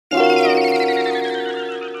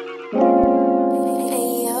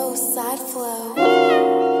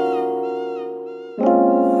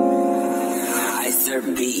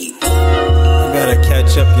beat. You better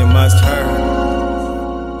catch up, you must hurt.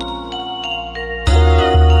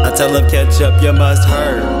 I tell them catch up, you must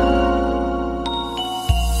hurt.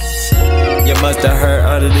 You must have heard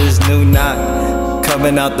out of this new knot,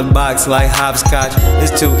 coming out the box like hopscotch.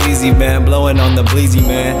 It's too easy, man, blowing on the bleezy,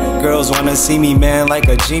 man. Girls wanna see me, man, like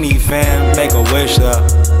a genie fan. Make a wish, though.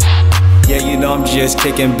 Yeah, you know I'm just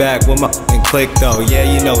kicking back with my click, though. Yeah,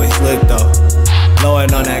 you know it's lit, though.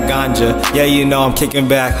 Blowing on that ganja, yeah, you know I'm kicking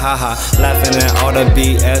back, haha. Laughing at all the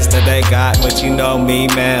BS that they got, but you know me,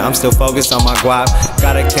 man, I'm still focused on my guap.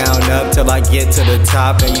 Gotta count up till I get to the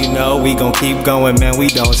top, and you know we gon' keep going, man, we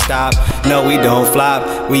don't stop. No, we don't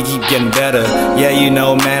flop, we keep getting better. Yeah, you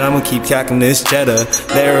know, man, I'ma keep cacking this cheddar.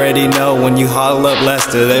 They already know when you haul up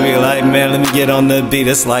Lester, they be like, man, let me get on the beat,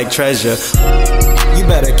 it's like treasure. You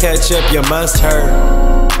better catch up, you must hurt.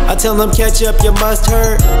 I tell them catch up, you must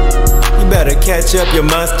hurt. You better catch up, you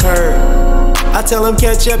must hurt. I tell them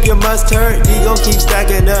catch up, you must hurt. We gon' keep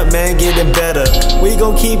stacking up, man, getting better. We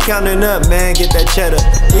gon' keep counting up, man, get that cheddar.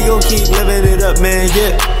 We gon' keep living it up, man,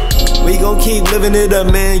 yeah. We gon' keep living it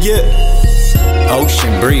up, man, yeah.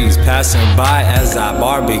 Ocean breeze passing by as I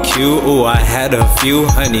barbecue. Ooh, I had a few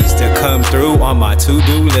honeys to come through on my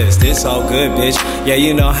to-do list. It's all good, bitch. Yeah,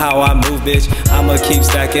 you know how I move, bitch. I'ma keep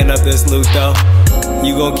stacking up this loot, though.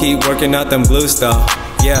 You gon' keep working out them glutes, though.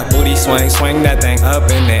 Yeah, booty swing, swing that thing up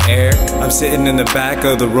in the air. I'm sitting in the back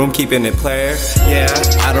of the room keeping it player. Yeah,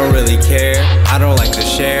 I don't really care, I don't like to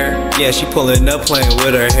share. Yeah, she pulling up playing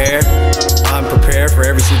with her hair. I'm prepared for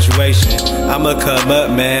every situation. I'ma come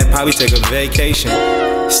up, man, probably take a vacation.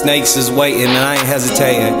 Snakes is waiting and I ain't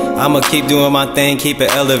hesitating. I'ma keep doing my thing, keep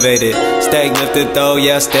it elevated. Stay lifted though,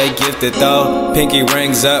 yeah, stay gifted though. Pinky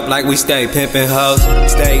rings up like we stay pimping hoes.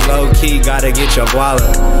 Stay low key, gotta get your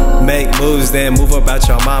guala. Make moves, then move up out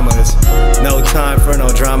your mamas. No time for no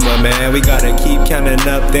drama, man. We gotta keep counting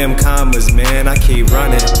up them commas, man. I keep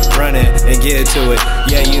running, and get to it.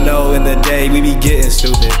 Yeah, you know in the day we be getting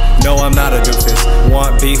stupid. No, I'm not a doofus.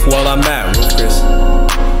 Want beef while I'm at Rufus.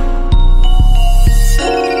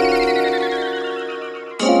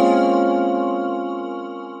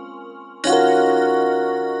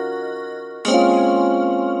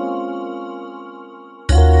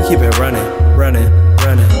 Keep it running.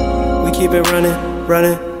 We keep it running.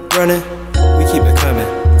 We keep it coming.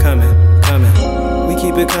 We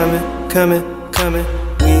keep it coming.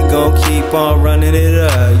 We gon' keep on running it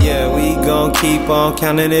up. Yeah, we gon' keep on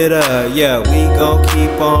counting it up. Yeah, we gon'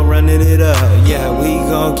 keep on running it up. Yeah, we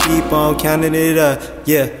gon' keep on counting it up.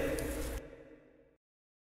 Yeah.